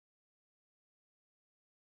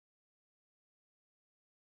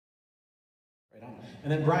Right on.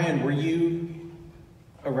 And then Brian, were you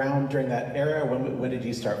around during that era? When did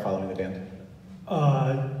you start following the band?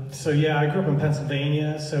 So yeah, I grew up in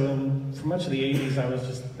Pennsylvania. So for much of the '80s,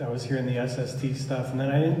 I was hearing the SST stuff, and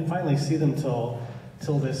then I didn't finally see them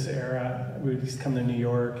till this era. We would just come to New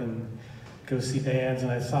York and go see bands,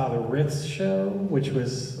 and I saw the Ritz show, which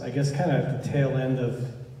was, I guess, kind of the tail end of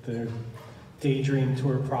the Daydream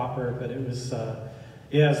tour proper. But it was,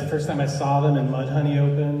 yeah, it was the first time I saw them, and Mudhoney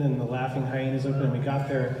opened, and the Laughing Hyenas opened, and we got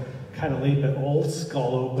there kind of late, but Old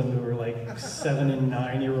Skull opened. We were like 7 and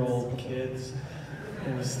 9-year-old kids.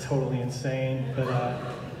 It was totally insane, but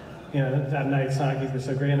you know, that night Sonic Youth were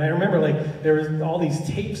so great. And I remember like there was all these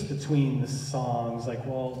tapes between the songs, like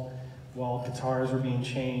while guitars were being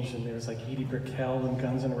changed, and there was like Edie Brickell and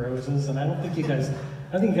Guns N' Roses. And I don't think you guys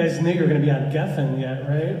knew you were going to be on Geffen yet,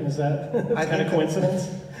 right? Was that kind of coincidence?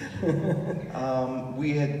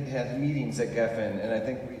 We had meetings at Geffen, and I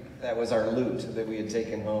think that was our loot that we had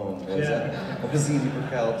taken home. Was Edie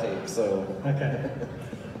Brickell tape. So okay.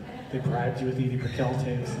 They bribed you with Edie Brickell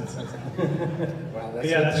tapes. Wow,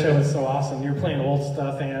 yeah, that show was so awesome. You were playing old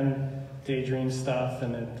stuff and Daydream stuff,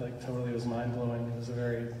 and it like totally was mind-blowing. It was a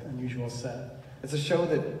very unusual set. It's a show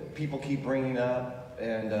that people keep bringing up,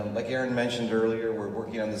 and like Aaron mentioned earlier, we're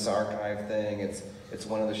working on this archive thing. It's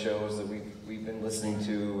one of the shows that we've been listening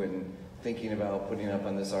to and thinking about putting up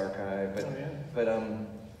on this archive. But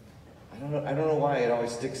I don't know why it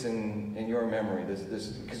always sticks in your memory. This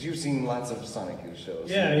because you've seen lots of Sonic Youth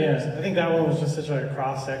shows. Yeah. I think that one was just such a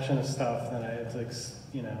cross section of stuff that it's like,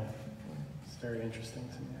 you know, it's very interesting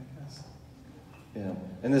to me, I guess. Yeah,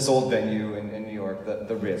 and this old venue in New York,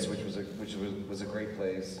 the Ritz, which was a great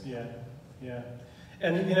place. Yeah,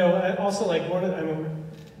 and you know, I also like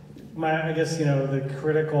I guess you know the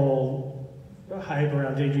critical hype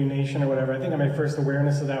around Daydream Nation or whatever. I think my first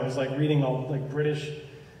awareness of that was like reading all like British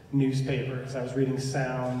newspapers. I was reading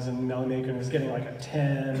Sounds and Melody Maker, and it was getting like a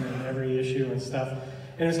 10 in every issue and stuff.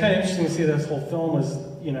 And it was kind of interesting to see that this whole film was,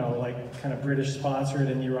 you know, like kind of British sponsored,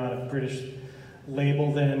 and you were on a British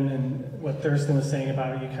label then, and what Thurston was saying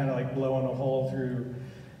about it, you kind of like blowing a hole through,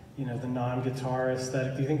 you know, the non-guitar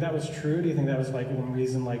aesthetic. Do you think that was true? Do you think that was like one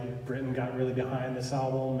reason like Britain got really behind this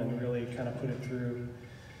album and really kind of put it through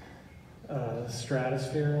the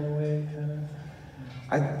stratosphere in a way, kind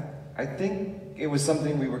of? I think it was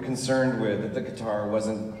something we were concerned with, that the guitar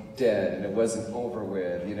wasn't dead and it wasn't over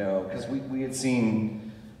with, you know, because we had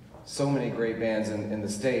seen so many great bands in the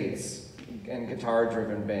States, and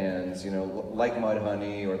guitar-driven bands, you know, like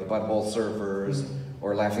Mudhoney or the Butthole Surfers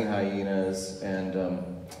or Laughing Hyenas, and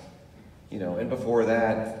you know, and before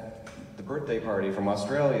that, the Birthday Party from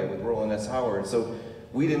Australia with Roland S. Howard. So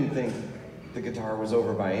we didn't think the guitar was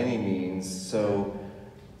over by any means. So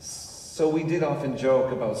we did often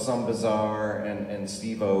joke about Some Bazaar and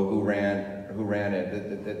Steve-O, who ran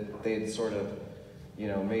it, that they had sort of, you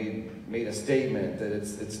know, made a statement that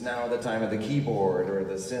it's now the time of the keyboard or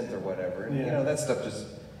the synth or whatever. And you know, that stuff just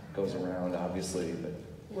goes around, obviously. But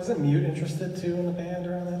wasn't Mute interested too in the band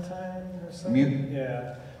around that time or something? Mute?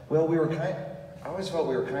 Yeah. Well, I always felt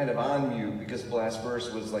we were kind of on Mute because Blast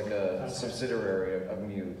First was like a subsidiary of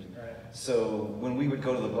Mute. Right. So when we would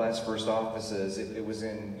go to the Blast First offices, it was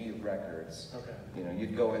in Mute Records. Okay. You know,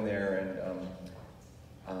 you'd go in there and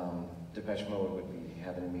Depeche Mode would be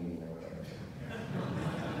having a meeting or whatever.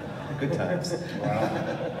 Good times. Wow.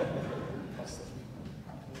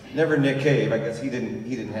 Never Nick Cave. I guess he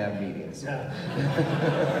didn't have meetings. Yeah.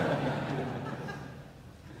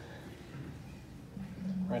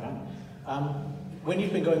 Right on. When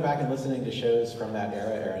you've been going back and listening to shows from that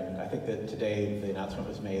era, Aaron, I think that today the announcement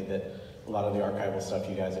was made that a lot of the archival stuff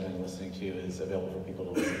you guys have been listening to is available for people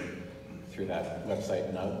to listen through that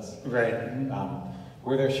website, Nugs. Right.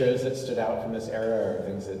 Were there shows that stood out from this era, or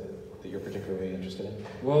things that you're particularly interested in?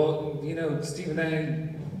 Well, you know, Steve and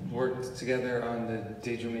I worked together on the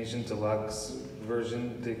Daydream Nation Deluxe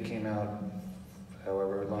version that came out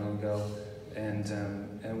however long ago.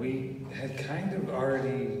 And we had kind of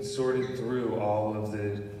already sorted through all of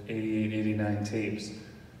the 88, 89 tapes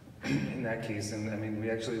in that case. And I mean, we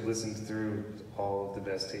actually listened through all of the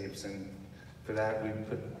best tapes, and for that we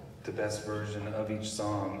put the best version of each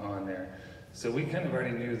song on there. So we kind of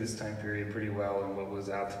already knew this time period pretty well and what was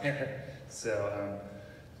out there. So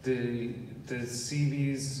the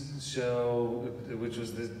CB's show, which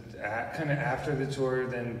was kind of after the tour,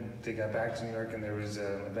 then they got back to New York, and there was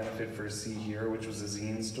a benefit for See Here, which was a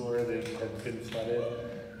zine store that had been flooded,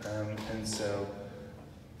 and so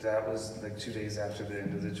that was like 2 days after the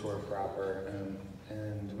end of the tour proper,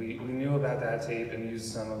 and we knew about that tape and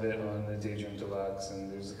used some of it on the Daydream Deluxe,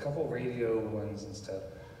 and there's a couple radio ones and stuff,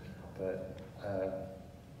 but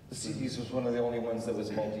The CDs was one of the only ones that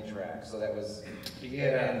was multi-track, so that was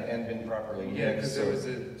and been properly mixed. Yeah, because there was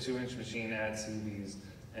a 2-inch machine at CB's,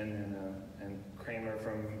 and then and Kramer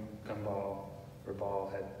from Gumball or Ball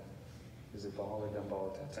had. Was it Ball or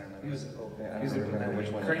Gumball at that time? I don't remember which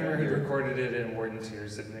one. Kramer had recorded it, and Wharton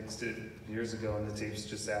Tears had mixed it years ago, and the tapes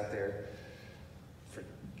just sat there for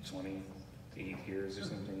 28 years or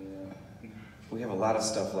something. We have a lot of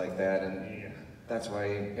stuff like that, and Yeah. that's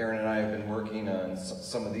why Aaron and I have been working on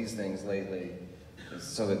some of these things lately,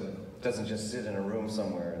 so that it doesn't just sit in a room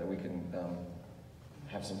somewhere, that we can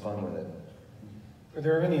have some fun with it. Were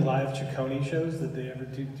there any live Ciccone shows? Did they ever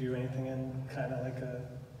do anything in kind of like a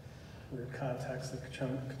weird context, like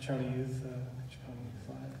Ciccone Youth Live?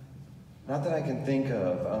 Not that I can think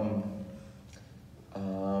of.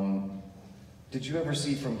 Did you ever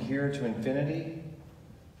see From Here to Infinity?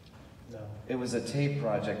 No. It was a tape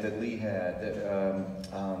project that Lee had, that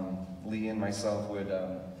Lee and myself would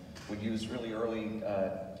use really early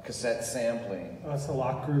cassette sampling. Oh, it's the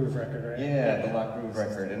Lock Groove record, right? Yeah, the Lock Groove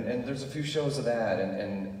record. And there's a few shows of that,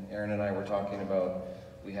 and Aaron and I were talking about,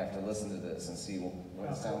 we have to listen to this and see what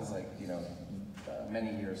it sounds like,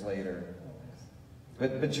 many years later.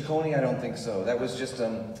 But Ciccone, I don't think so. That was just,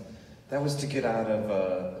 that was to get out of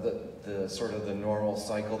the sort of the normal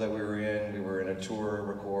cycle that we were in. We were in a tour,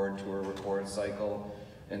 record cycle.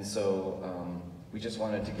 And so we just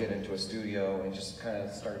wanted to get into a studio and just kind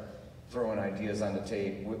of start throwing ideas on the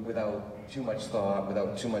tape without too much thought,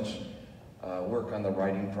 without too much work on the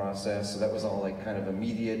writing process. So that was all like kind of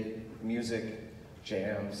immediate music,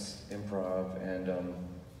 jams, improv, and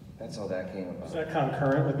that's how that came about. Was that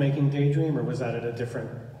concurrent with making Daydream, or was that at a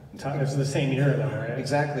different time? It was the same year though, right?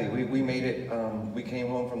 Exactly. We made it, we came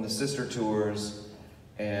home from the sister tours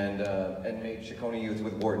and made Ciccone Youth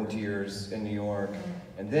with Wharton Tears in New York.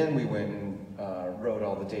 And then we went and wrote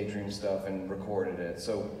all the Daydream stuff and recorded it.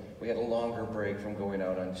 So we had a longer break from going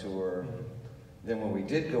out on tour. Then when we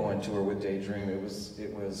did go on tour with Daydream, it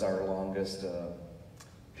was our longest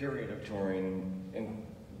period of touring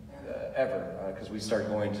ever, because we started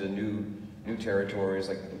going to new territories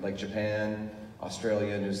like Japan,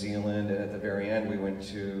 Australia, New Zealand, and at the very end we went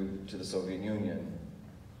to the Soviet Union.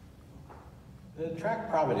 The track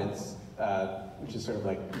Providence, which is sort of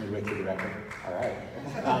like midway through the record, all right.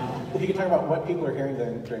 If you could talk about what people are hearing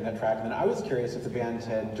during that track, and then I was curious if the band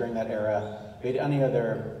had, during that era, made any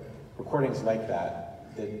other recordings like that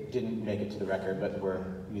didn't make it to the record, but were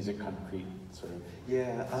music concrete, sort of.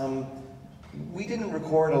 Yeah, we didn't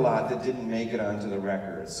record a lot that didn't make it onto the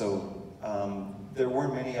record, so there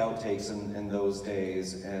weren't many outtakes in those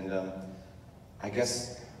days, and I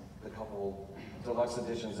guess the couple deluxe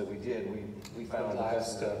editions that we did, we found live the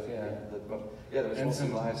best stuff, yeah, there was mostly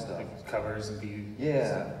live stuff. Like covers and beats.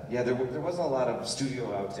 Yeah, there wasn't a lot of studio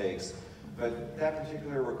outtakes, but that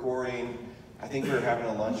particular recording, I think we were having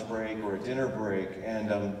a lunch break or a dinner break,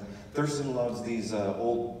 and Thurston loves these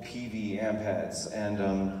old PV amp heads, and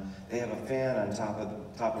they have a fan on top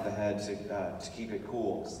of the head to keep it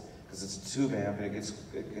cool, because it's a tube amp and it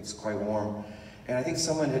gets quite warm. And I think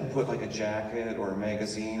someone had put like a jacket or a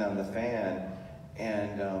magazine on the fan,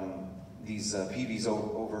 and these PVs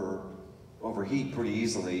overheat pretty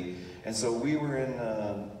easily. And so we were in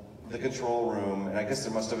the control room, and I guess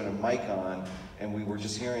there must have been a mic on, and we were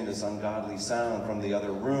just hearing this ungodly sound from the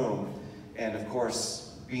other room. And of course,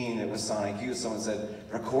 being it was Sonic Youth, someone said,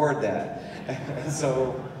 "Record that." And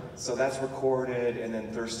so that's recorded, and then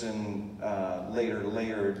Thurston later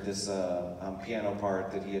layered this piano part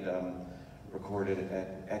that he had recorded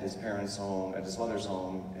at his parents' home, at his mother's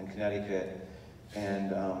home in Connecticut.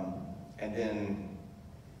 And then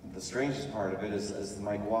the strangest part of it is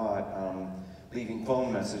Mike Watt leaving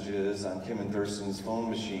phone messages on Kim and Thurston's phone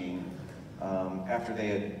machine after they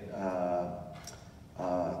had,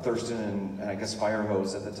 Thurston and I guess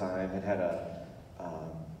Firehose at the time had a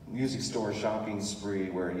music store shopping spree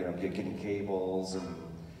where, getting cables and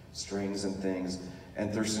strings and things.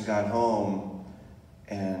 And Thurston got home,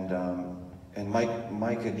 and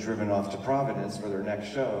Mike had driven off to Providence for their next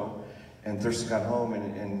show, and Thurston got home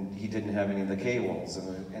and he didn't have any of the cables,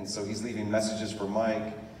 and so he's leaving messages for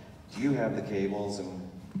Mike. Do you have the cables? And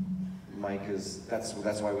Mike that's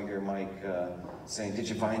why we hear Mike saying, "Did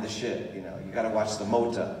you find the shit? You got to watch the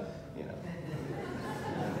Mota."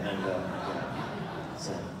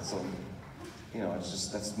 So it's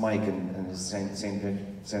just, that's Mike and his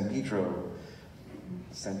San Pedro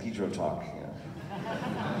talk.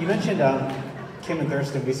 You mentioned Kim and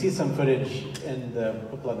Thurston. We see some footage in the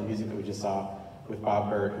Blood and the Music that we just saw with Bob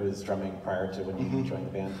Burt, who was drumming prior to when you joined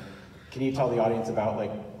the band. Can you tell the audience about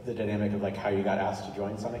the dynamic of how you got asked to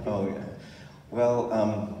join Sonic Youth? Oh yeah. Well,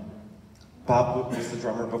 Bob was the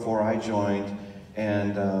drummer before I joined,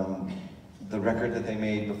 and the record that they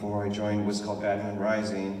made before I joined was called Bad Moon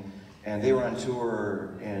Rising, and they were on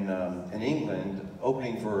tour in England,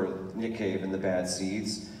 opening for Nick Cave and the Bad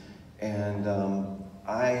Seeds, and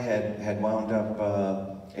I had wound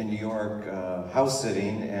up in New York house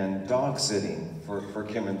sitting and dog sitting for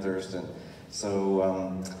Kim and Thurston.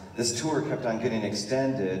 So this tour kept on getting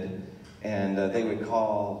extended, and they would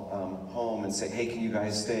call home and say, "Hey, can you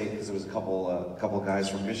guys stay?" Because there was a couple guys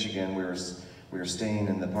from Michigan. We were staying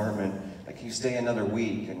in the apartment. Like, "Can you stay another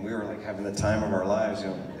week?" And we were like having the time of our lives, you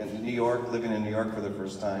know, in New York, living in New York for the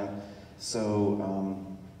first time. So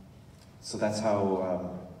so that's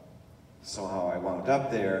how I wound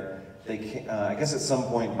up there. I guess at some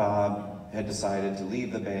point Bob had decided to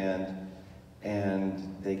leave the band,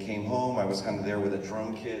 and they came home. I was kind of there with a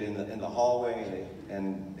drum kit in the hallway,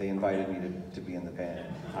 and they invited me to be in the band.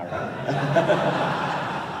 All right.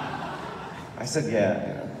 I said, yeah,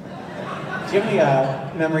 you know. Do you have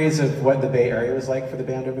any memories of what the Bay Area was like for the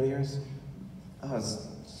band over the years? Oh,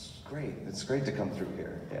 it's great. It's great to come through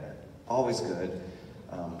here. Yeah, always good.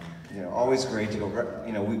 You know, always great to go.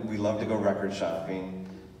 You know, we love to go record shopping,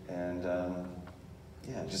 and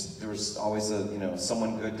yeah, just there was always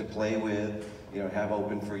someone good to play with. You know, have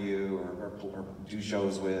open for you or do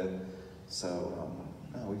shows with. So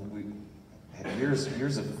no, we had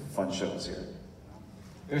years of fun shows here.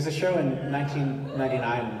 There was a show in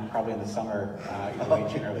 1999, probably in the summer, either late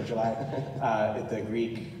June or early July, at the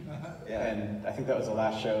Greek, Yeah. and I think that was the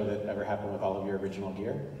last show that ever happened with all of your original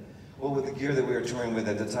gear. Well, with the gear that we were touring with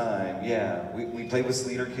at the time, yeah, we played with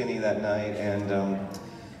Sleater Kinney that night, and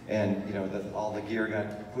you know, all the gear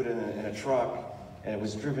got put in a truck, and it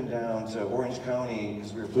was driven down to Orange County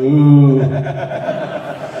because we were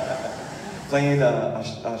playing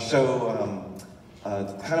a show,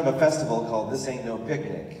 kind of a festival called This Ain't No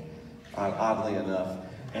Picnic, oddly enough,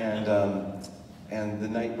 and the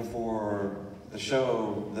night before the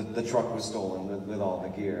show, the truck was stolen with all the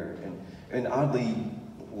gear, and oddly,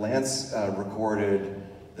 Lance recorded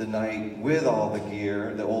the night with all the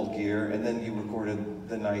gear, the old gear, and then you recorded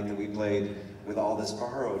the night that we played with all this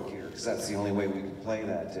borrowed gear, because that's the only way we could play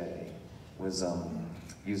that day, was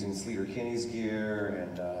using Sleater Kinney's gear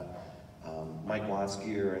and Mike Watt's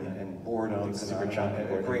gear and boredoms. Super chunky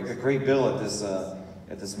boredoms. A great bill at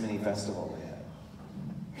this mini festival they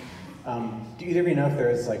had. Do either of you know if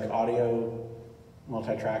there's like audio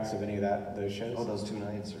multi-tracks of any of those shows? Oh, those two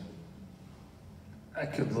nights? I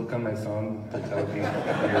could look on my phone, but that would be weird.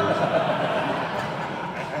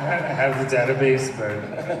 I have the database, but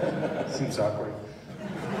it seems awkward.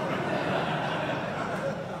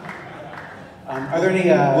 Are there any?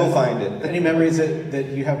 We'll find it. Any memories that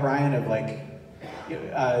you have, Brian, of like?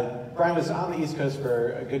 Brian was on the East Coast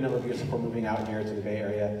for a good number of years before moving out here to the Bay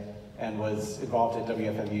Area, and was involved at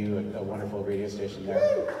WFMU, a wonderful radio station there.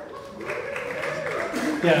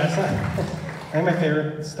 Yeah, I think my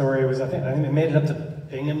favorite story was I think I made it up to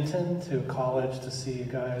Binghamton to college to see you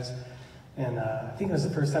guys, and I think it was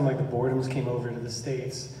the first time like the Boredoms came over to the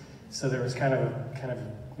States, so there was kind of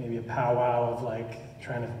maybe a powwow of like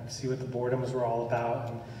trying to see what the Boredoms were all about,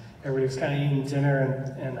 and everybody was kind of eating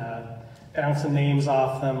dinner and bouncing names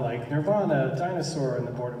off them like Nirvana, Dinosaur, and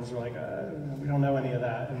the Boredoms were like, we don't know any of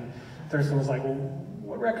that, and Thurston was like, well,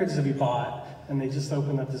 what records have you bought? And they just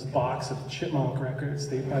opened up this box of Chipmunk records.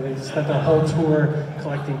 They just spent the whole tour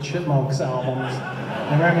collecting Chipmunks albums.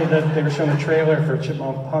 And I remember that they were showing a trailer for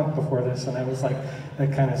Chipmunk Punk before this, and I was like,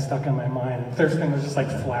 that kind of stuck in my mind. Thurston was just like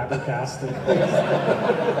flabbergasted.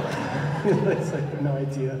 It's like, no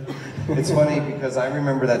idea. It's funny because I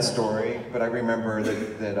remember that story, but I remember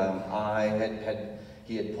that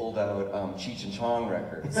he had pulled out Cheech and Chong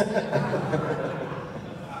records.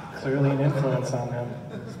 Clearly an influence on them.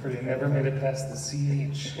 It's pretty. They never made it past the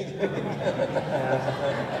CH.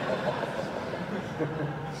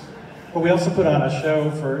 Well, we also put on a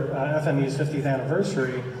show for FMU's 50th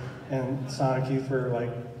anniversary, and Sonic Youth were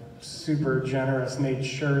like super generous, made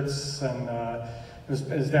shirts, and it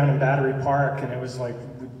was down in Battery Park, and it was like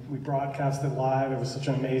we broadcast it live. It was such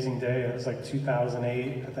an amazing day. It was like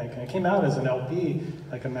 2008, I think, and it came out as an LP,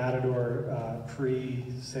 like a Matador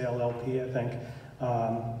pre-sale LP, I think.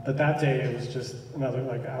 But that day it was just another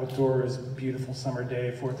like outdoors, beautiful summer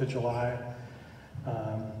day, 4th of July.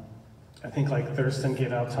 I think like Thurston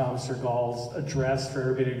gave out Tom Sergal's address for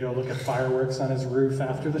everybody to go look at fireworks on his roof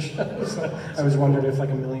after the show. So I was wondering if like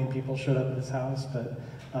 1 million people showed up at his house, but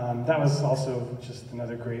that was also just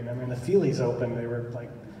another great memory. And the Feelies opened, they were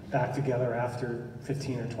like back together after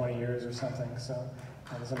 15 or 20 years or something, so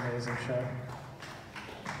that was an amazing show.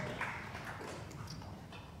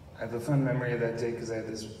 have a fun memory of that day because I had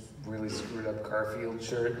this really screwed up Garfield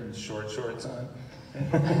shirt and short shorts on.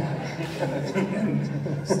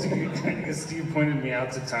 And Steve pointed me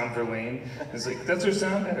out to Tom Verlaine. He's like, "That's our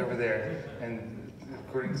sound guy over there." And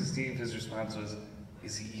according to Steve, his response was,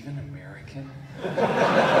 "Is he even American?" So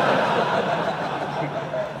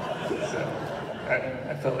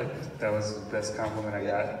I felt like that was the best compliment I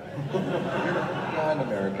got. You're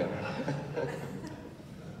non-American.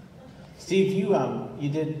 Steve, you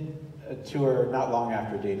did a tour not long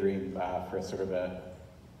after Daydream for sort of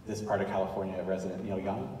this part of California resident Neil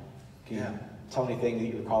Young. Can you tell anything that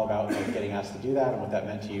you recall about like, getting asked to do that and what that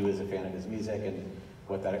meant to you as a fan of his music and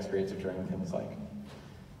what that experience of touring with him was like?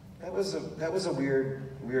 That was a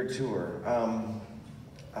weird tour.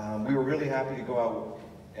 We were really happy to go out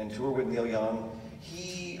and tour with Neil Young.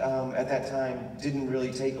 He at that time didn't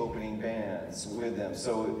really take opening bands with them,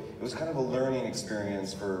 so it was kind of a learning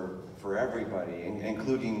experience for everybody,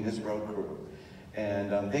 including his road crew.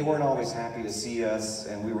 And they weren't always happy to see us,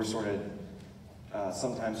 and we were sort of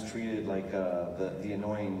sometimes treated like the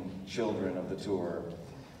annoying children of the tour.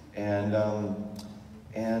 And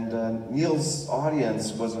Neil's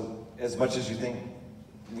audience wasn't, as much as you think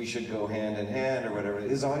we should go hand in hand or whatever,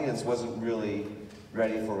 his audience wasn't really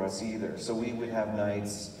ready for us either. So we would have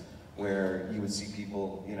nights where you would see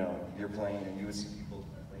people, you know, you're playing and you would see people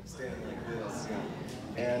like standing like this,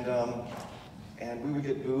 you know. And we would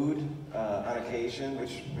get booed on occasion,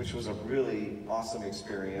 which was a really awesome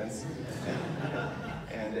experience.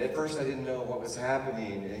 And at first I didn't know what was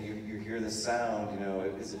happening, and you hear the sound, you know,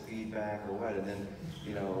 is it feedback or what? And then,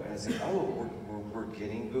 you know, and it's like, oh, we're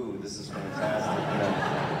getting booed, this is fantastic, you know.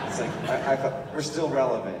 It's like, I thought, we're still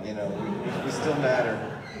relevant, you know, we still matter.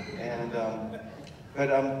 And, but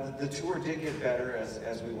the tour did get better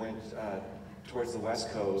as we went towards the West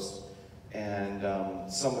Coast. And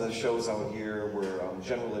some of the shows out here were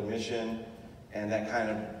general admission, and that kind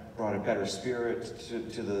of brought a better spirit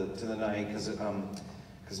to the night,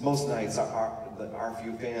 because most nights our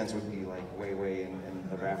few fans would be like way in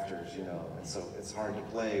the rafters, you know, and so it's hard to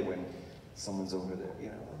play when someone's over there, you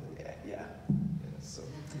know. Yeah. So,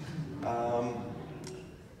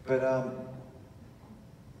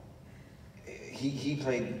 he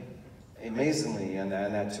played amazingly on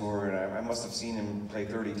that tour, and I must have seen him play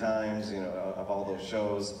 30 times, you know, of all those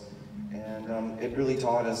shows. And it really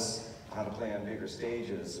taught us how to play on bigger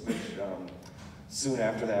stages, which soon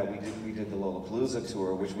after that we did the Lollapalooza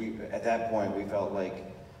tour, which at that point we felt like,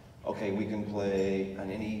 okay, we can play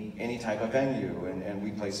on any type of venue, and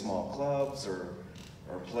we play small clubs or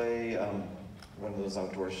play one of those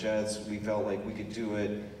outdoor sheds. We felt like we could do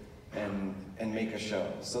it and make a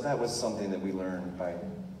show. So that was something that we learned by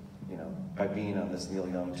being on this Neil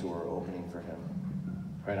Young tour opening for him.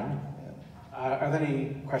 Right on. Yeah. Are there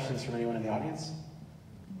any questions from anyone in the audience?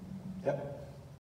 Yep.